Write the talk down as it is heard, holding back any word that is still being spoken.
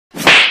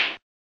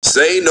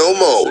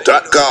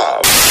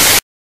SayNoMo.com.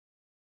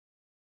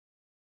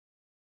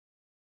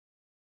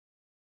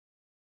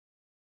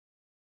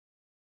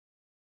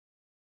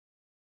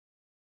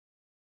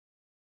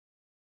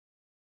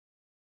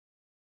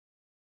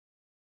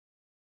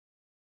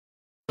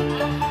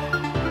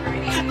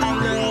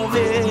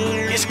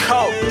 It's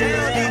cold.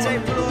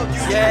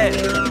 Yeah.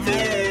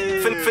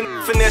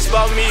 Finesse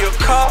bought me a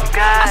car.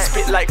 I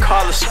spit like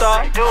Carla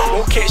Star.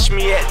 Won't catch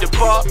me at the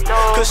bar,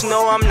 cause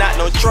no, I'm not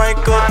no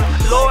drinker.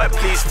 Lord,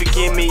 please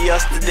forgive me.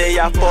 Yesterday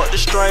I fought the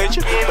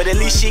stranger, but at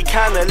least she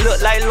kinda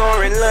looked like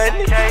Lauren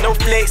London. No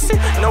flexing,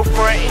 no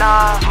fronting.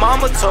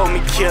 Mama told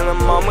me kill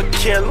him, mama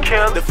kill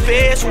him. The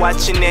feds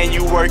watching and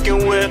you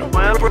working with him.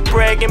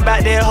 Bragging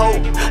about that hoe,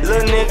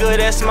 little nigga,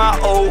 that's my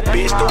old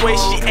bitch. The way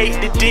she ate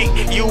the dick,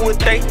 you would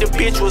think the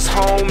bitch was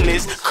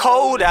homeless.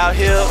 Cold out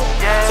here,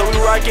 so we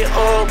rockin'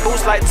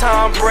 boots like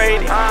Tom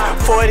Brady.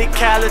 40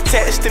 cal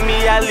attached to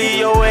me, I leave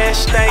your ass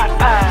stank.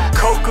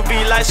 Coca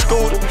be like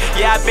Scooter,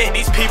 yeah, I bet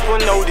these people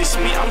notice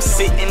me. I'm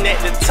sitting at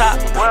the top,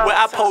 where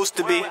I supposed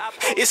to be.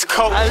 It's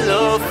cold. I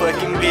love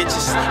fucking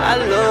bitches, I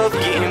love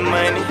getting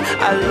money.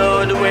 I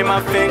love the way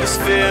my fingers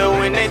feel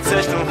when they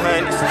touch them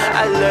honeys.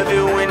 I love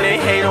it when they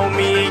hate on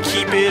me and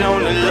keep it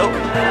on the low.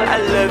 I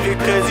love it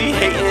cause he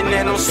hating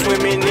and I'm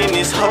swimming in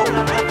his hole.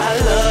 I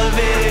love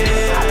it,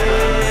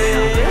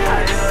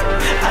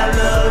 I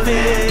love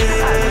it,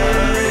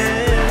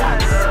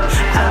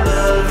 I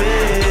love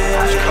it.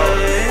 It's cold.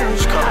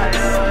 It's cold.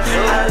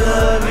 I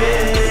love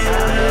it,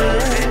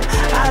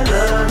 I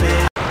love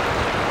it.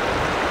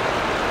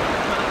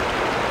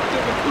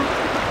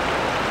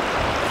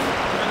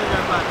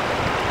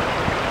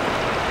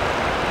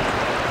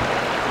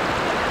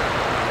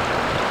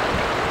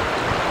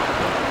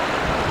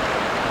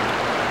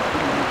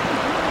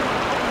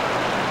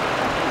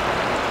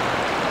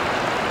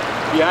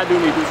 Yeah, I do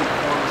need to do some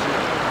performance shit.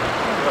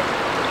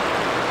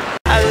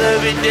 I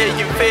love it that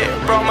you fit,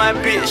 brought my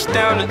bitch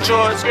down to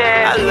Georgia.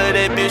 I love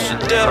that bitch to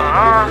death,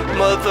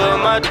 mother of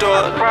my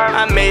daughter.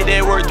 I made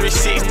that work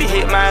 360,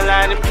 hit my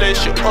line and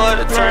place your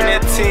order. Turn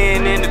that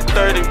 10 into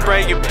 30,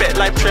 bring it back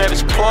like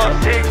Travis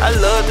Porter. I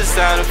love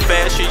designer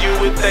fashion, you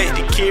would think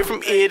the kid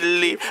from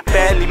Italy.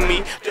 Badly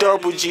me,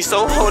 double G,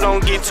 so hold on,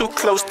 get too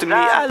close to me.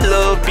 I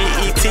love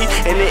BET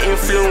and the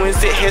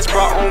influence it has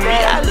brought on me.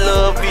 I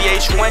love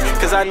VH1,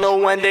 cause I know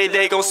one day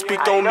they gon'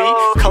 speak on me.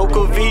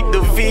 Coca V,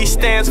 the V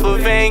stands for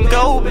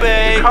Vango,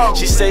 babe.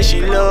 She say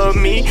she love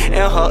me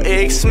and her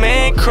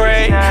ex-man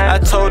cray. I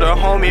told her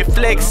homie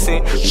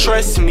flexing,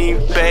 trust me,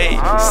 babe.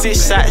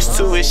 6 shots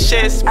to his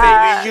chest,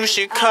 baby, you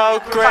should call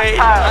Gray.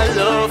 I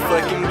love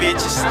fucking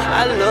bitches,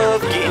 I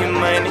love getting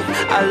money.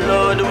 I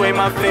love the way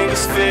my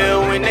fingers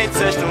feel when they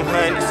touch them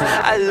honeys.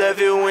 I love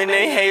it when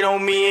they hate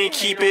on me and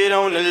keep it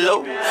on the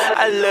low.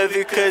 I love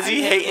it cause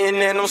he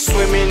hating and I'm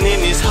swimming in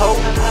his hole.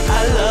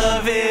 I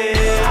love it, I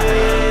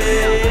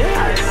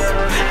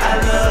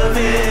love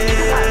it,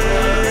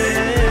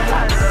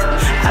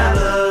 I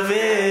love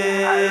it,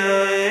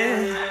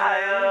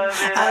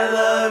 I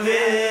love it, I love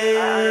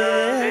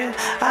it,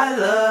 I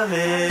love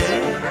it.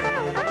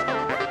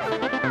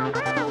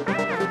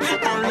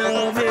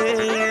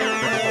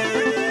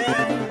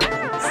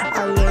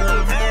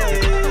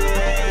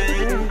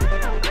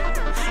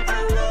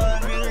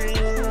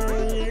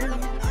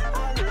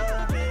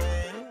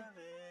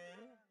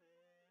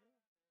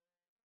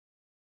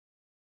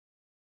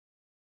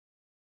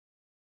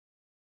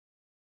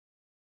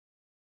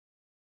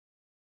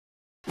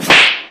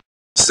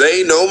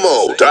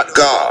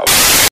 SayNoMo.com.